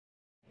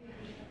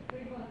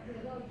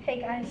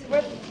Hey guys,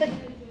 we're the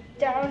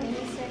Downeys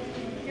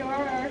and you're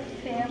our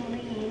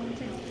family.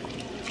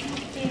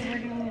 Today we're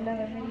doing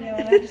another video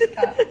and I just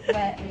got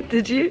wet.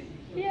 Did you?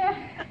 Yeah.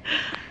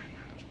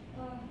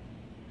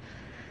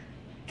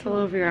 It's all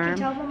over your arm.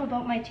 Tell them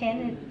about my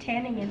tanning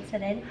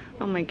incident.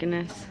 Oh my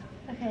goodness.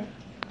 Okay.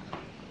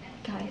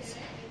 Guys,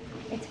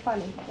 it's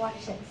funny.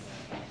 Watch this.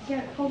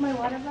 Here, hold my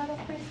water bottle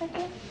for a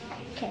second.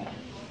 Okay,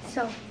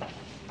 so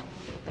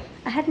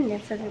I had an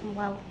incident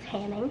while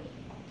tanning.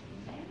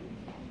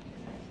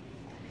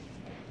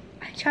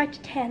 I tried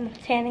to tan the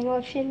tanning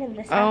lotion and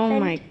this happened. Oh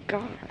my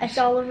gosh. It's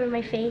all over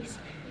my face.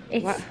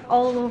 It's what?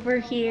 all over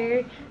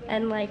here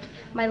and like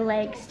my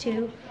legs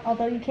too.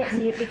 Although you can't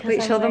see it because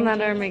Wait, I'm show them wearing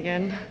that jeans. arm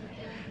again.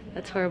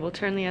 That's horrible.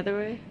 Turn the other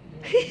way.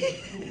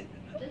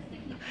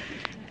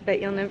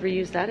 Bet you'll never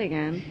use that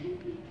again.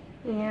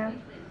 Yeah.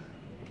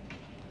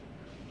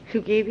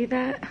 Who gave you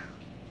that?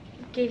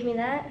 Gave me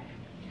that?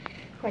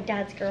 My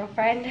dad's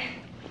girlfriend.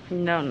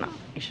 No,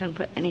 you shouldn't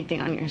put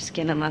anything on your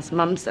skin unless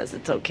Mom says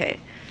it's okay.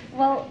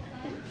 Well,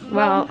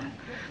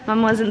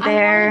 Mom wasn't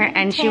there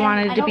and she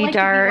wanted to be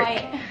dark.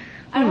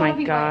 Oh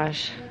my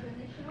gosh.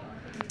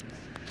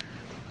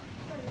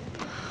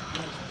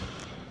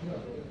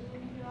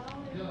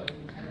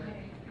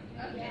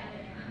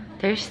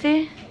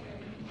 Thirsty?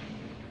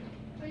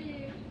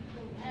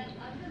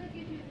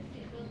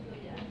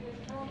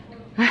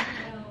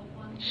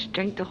 She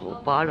drank the whole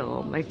bottle.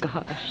 Oh my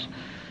gosh.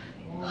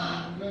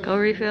 Go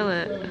refill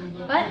it.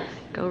 What?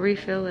 Go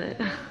refill it.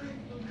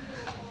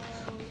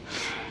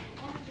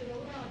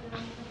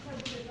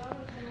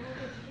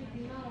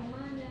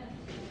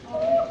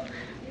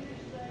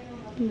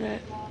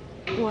 That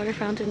water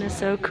fountain is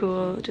so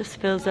cool. It just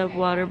fills up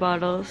water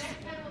bottles.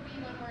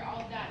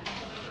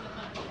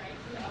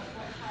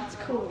 It's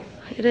cool.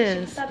 It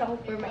is. That'll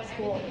help for my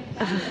school.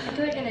 I think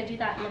we're gonna do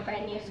that in a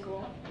brand new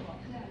school.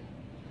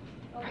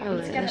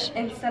 Probably.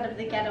 Instead of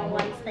the ghetto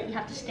ones that you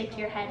have to stick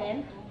your head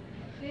in.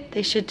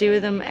 They should do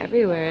them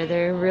everywhere.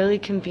 They're really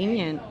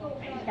convenient.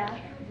 Yeah.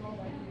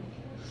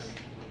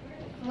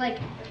 Like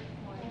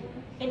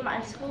in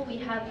my school, we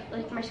have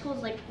like my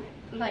school's like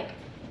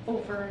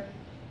over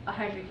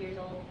 100 years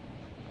old,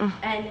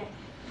 and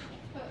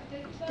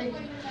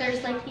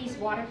there's like these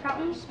water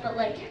fountains, but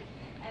like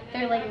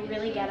they're like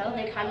really ghetto.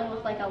 They kind of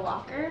look like a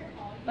locker,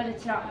 but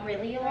it's not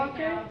really a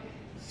locker.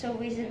 So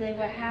basically,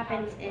 what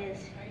happens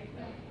is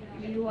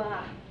you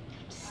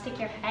stick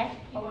your head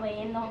away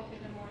in the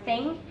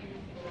thing,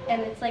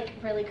 and it's like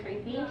really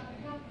creepy.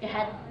 Your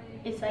head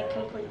is like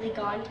completely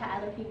gone to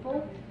other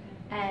people,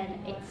 and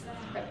it's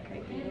really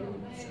creepy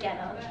and it's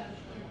ghetto.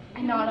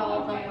 And not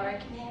all of them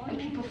work, and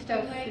people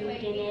throw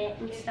food in it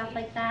and stuff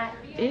like that.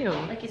 Ew.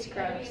 Like it's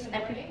gross,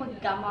 and people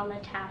put gum on the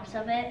taps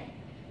of it.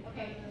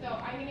 Okay, so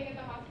I'm gonna get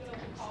the hospital to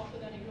call, so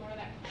then ignore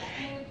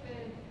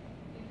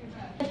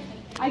that.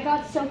 I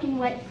got soaking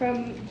wet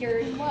from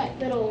your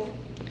little.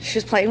 She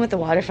was playing with the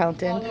water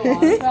fountain. Oh, the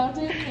water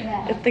fountain?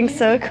 Yeah. That thing's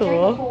so I drank a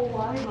cool. whole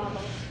water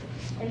bottle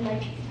in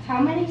like how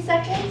many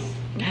seconds?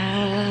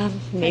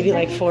 Maybe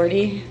like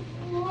 40.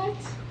 What?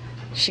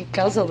 She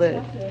guzzled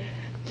it.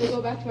 We'll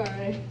go back to our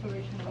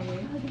original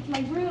way. Oh, it's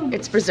my room.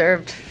 It's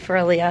preserved for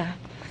AALIYHA.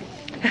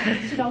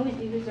 It should always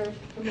be reserved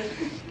for me.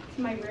 It's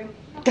my room.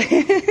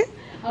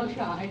 I'll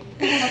try.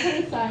 I'll put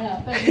a sign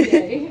up every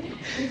day.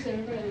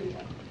 Reserved for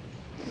AALIYHA.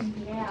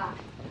 Yeah.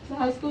 So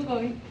how's school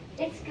going?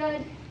 It's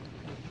good.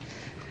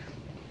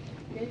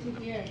 Good to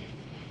hear.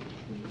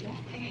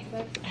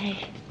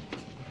 Hey.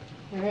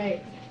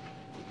 Alright.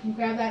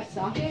 Grab that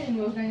socket and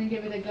we're going to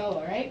give it a go,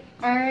 alright?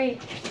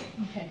 Alright.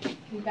 Okay.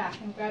 Be back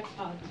and grab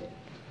socket.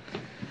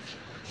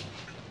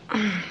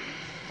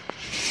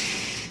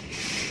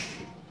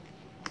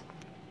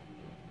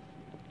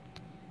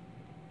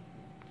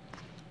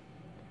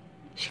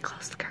 She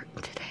closed the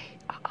curtain today.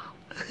 Uh-oh.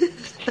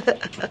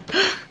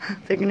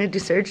 They're gonna do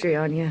surgery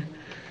on you.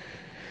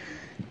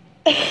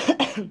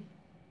 I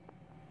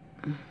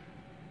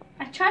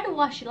tried to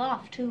wash it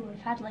off too.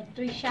 I've had like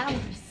 3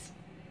 showers.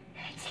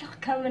 It's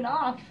not coming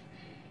off.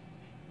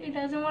 It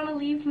doesn't want to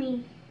leave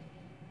me.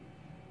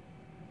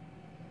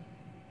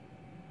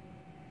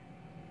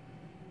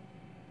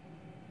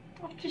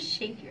 Don't just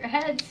shake your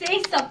head.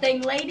 Say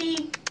something,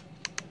 lady.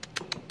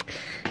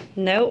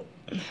 Nope.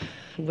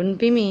 Wouldn't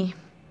be me.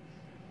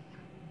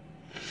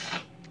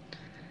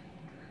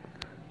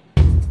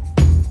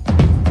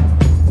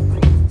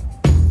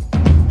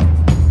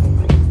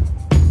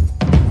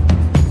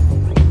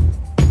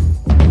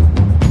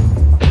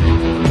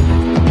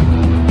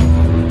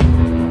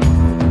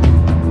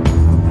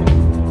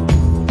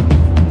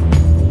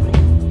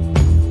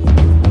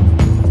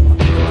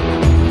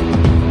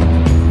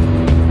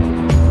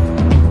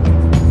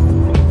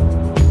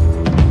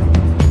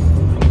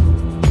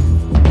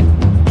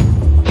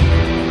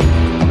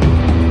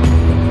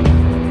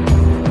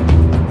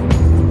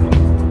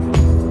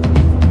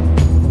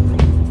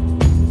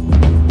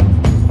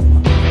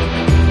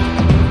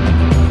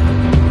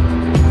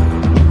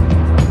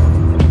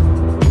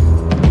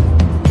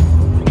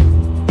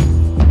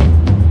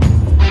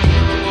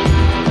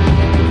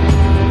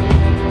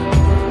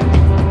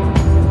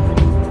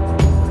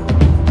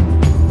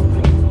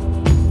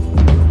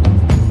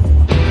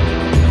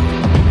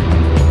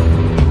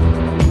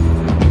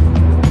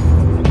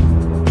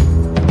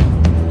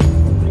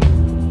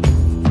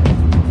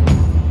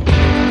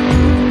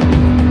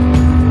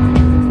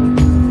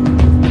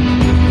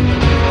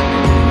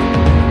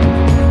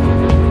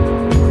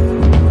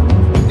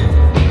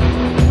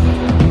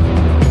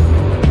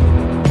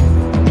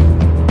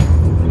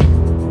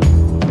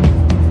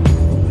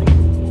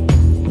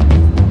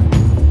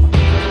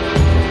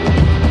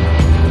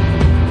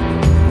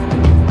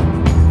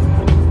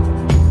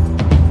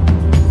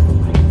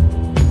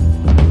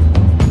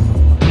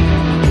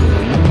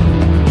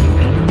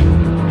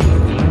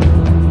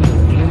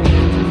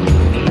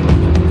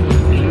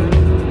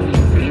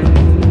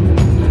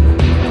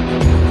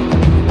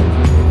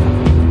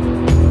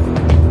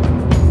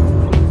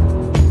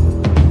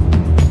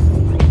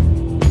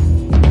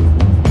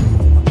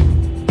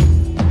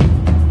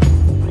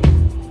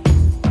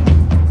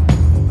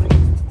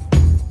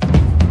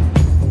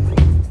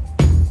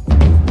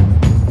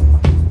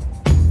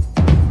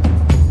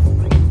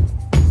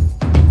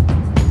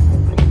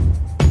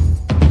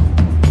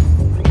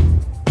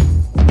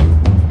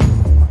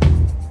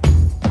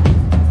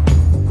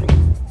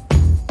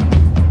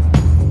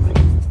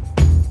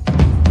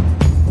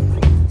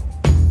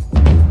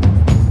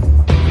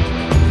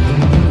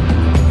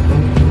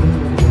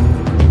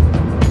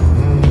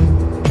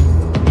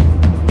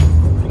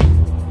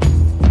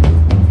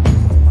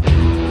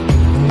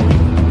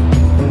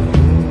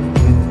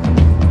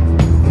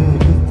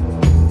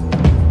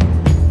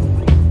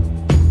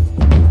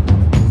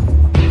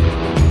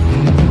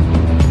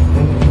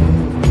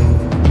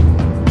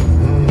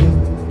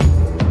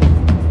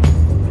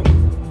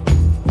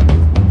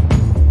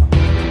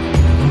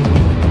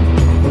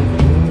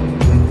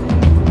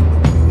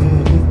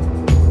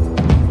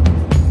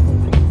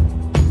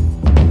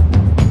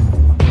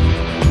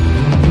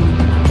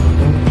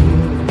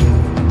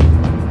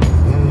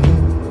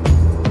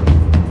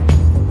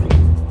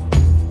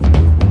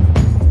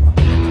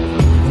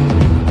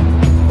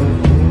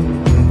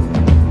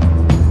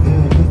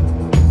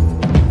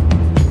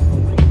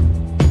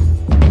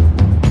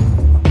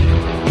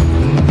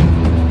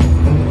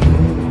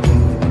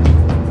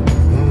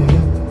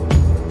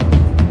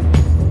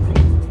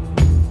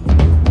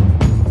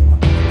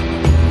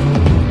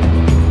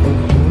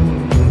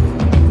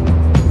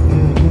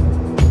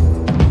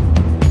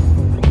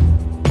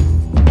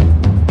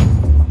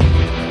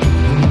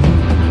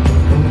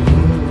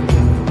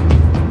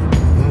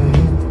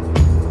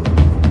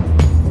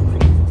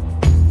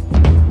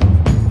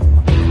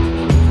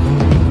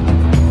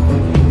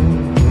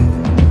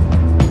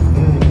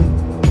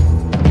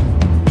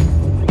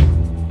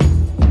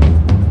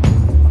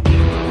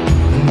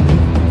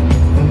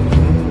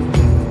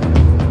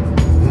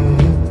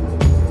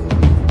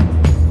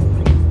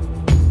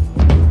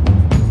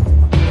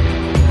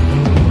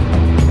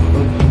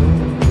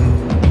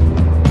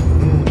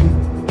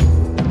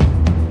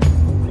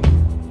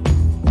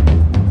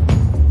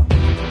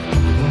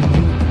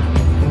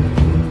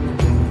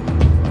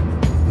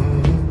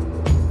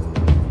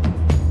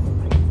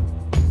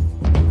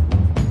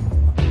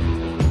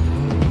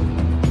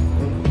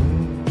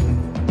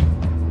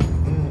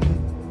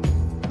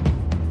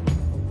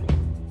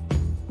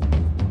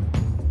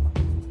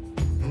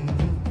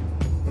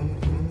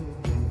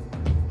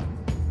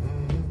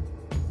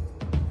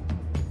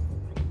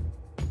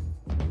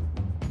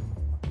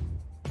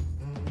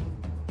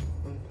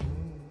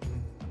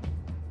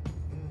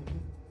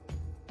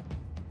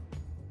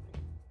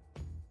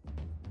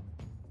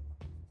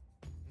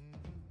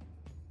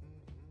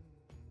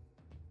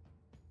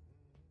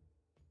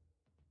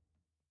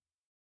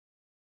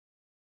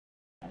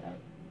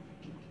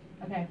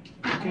 Okay.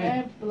 I'm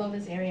gonna blow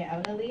this area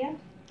out, Aaliyah.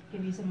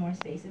 Give you some more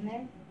space in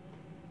there.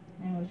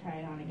 And we'll try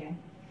it on again.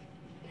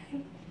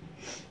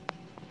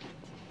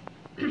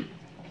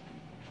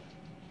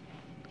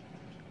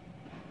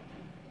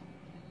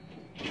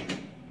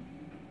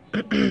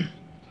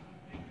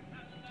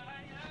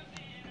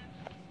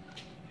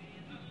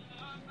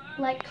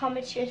 Like,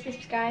 comment, share,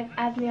 subscribe.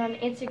 Add me on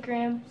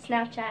Instagram,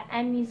 Snapchat,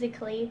 and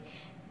Musical.ly.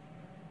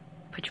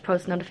 Put your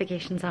post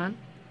notifications on.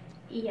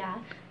 Yeah.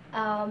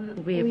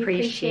 We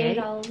appreciate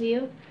all of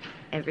you.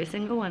 Every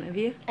single one of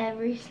you.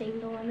 Every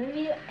single one of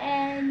you.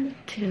 And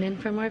tune in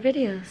for more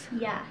videos.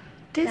 yeah.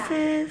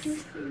 Deuces.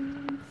 Deuces.